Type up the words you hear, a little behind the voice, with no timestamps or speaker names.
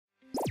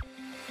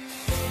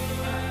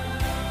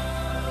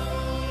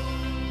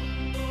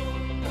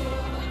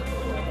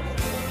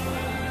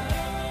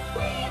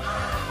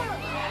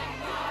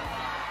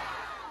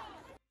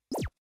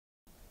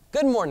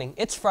Good morning.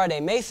 It's Friday,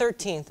 May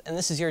 13th, and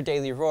this is your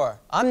Daily Roar.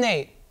 I'm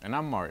Nate. And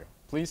I'm Mario.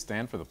 Please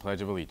stand for the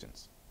Pledge of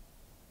Allegiance.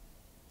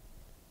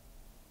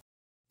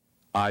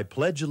 I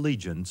pledge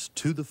allegiance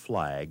to the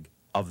flag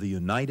of the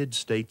United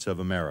States of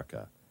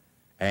America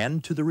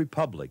and to the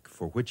republic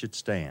for which it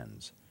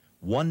stands,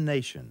 one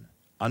nation,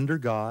 under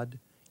God,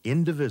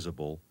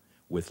 indivisible,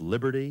 with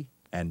liberty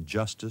and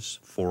justice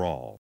for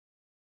all.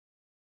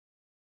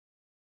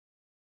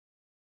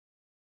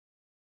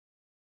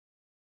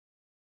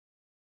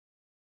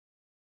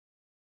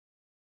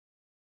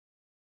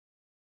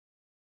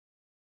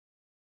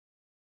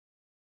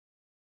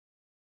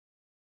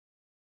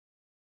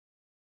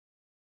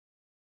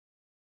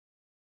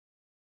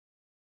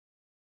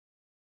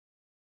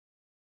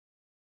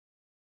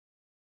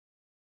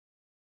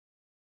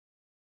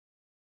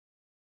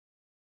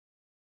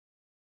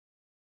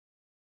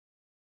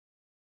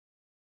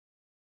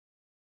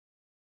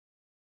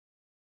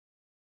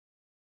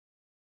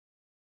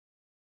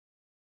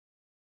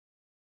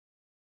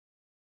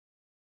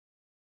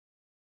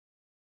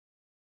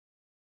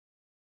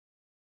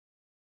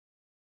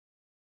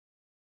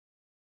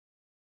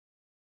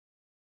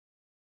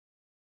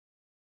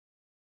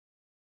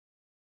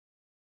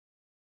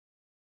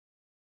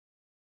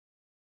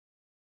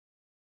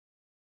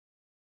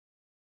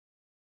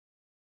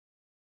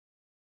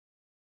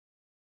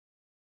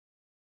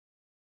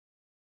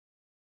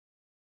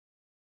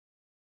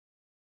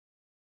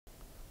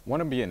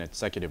 Want to be an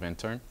executive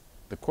intern?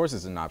 The course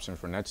is an option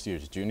for next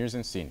year's juniors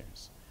and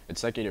seniors.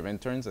 Executive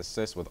interns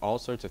assist with all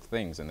sorts of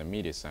things in the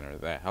Media Center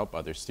that help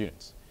other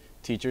students,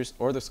 teachers,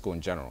 or the school in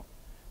general.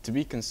 To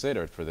be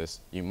considered for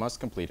this, you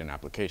must complete an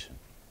application.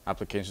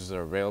 Applications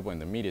are available in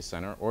the Media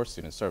Center or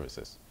Student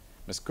Services.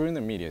 Ms. Crew in the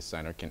Media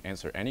Center can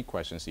answer any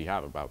questions you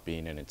have about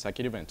being an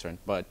executive intern,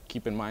 but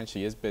keep in mind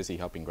she is busy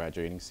helping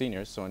graduating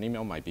seniors, so an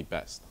email might be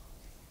best.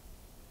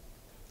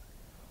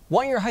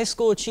 Want your high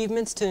school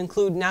achievements to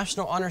include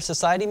National Honor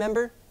Society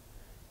member?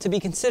 To be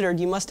considered,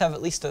 you must have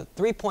at least a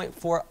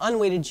 3.4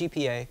 unweighted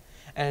GPA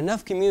and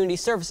enough community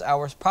service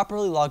hours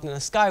properly logged in a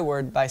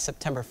Skyward by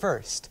September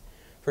 1st.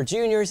 For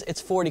juniors,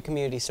 it's 40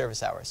 community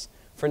service hours.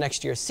 For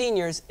next year's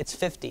seniors, it's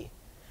 50.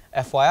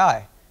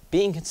 FYI,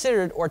 being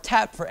considered or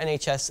tapped for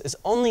NHS is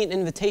only an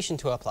invitation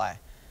to apply.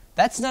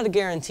 That's not a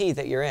guarantee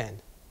that you're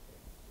in.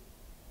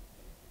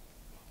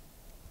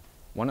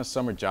 Want a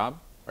summer job?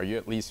 Are you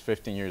at least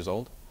 15 years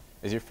old?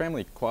 If your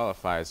family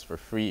qualifies for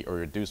free or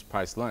reduced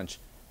price lunch,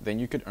 then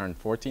you could earn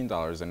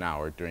 $14 an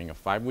hour during a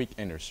 5-week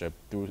internship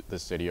through the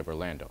City of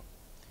Orlando.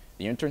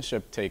 The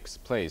internship takes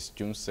place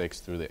June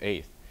 6th through the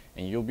 8th,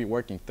 and you'll be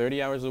working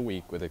 30 hours a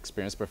week with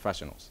experienced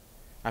professionals.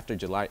 After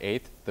July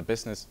 8th, the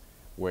business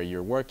where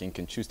you're working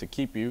can choose to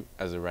keep you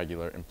as a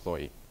regular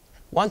employee.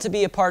 Want to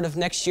be a part of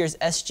next year's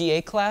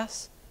SGA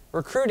class?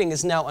 Recruiting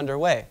is now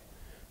underway.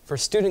 For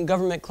student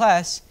government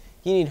class,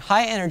 you need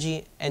high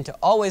energy and to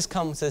always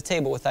come to the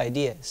table with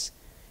ideas.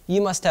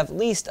 You must have at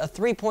least a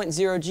 3.0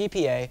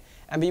 GPA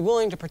and be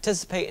willing to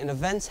participate in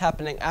events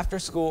happening after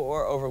school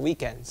or over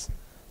weekends.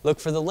 Look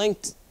for the link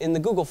in the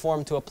Google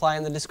form to apply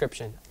in the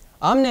description.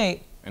 I'm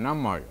Nate. And I'm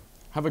Mario.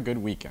 Have a good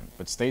weekend,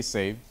 but stay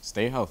safe,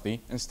 stay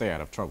healthy, and stay out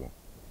of trouble.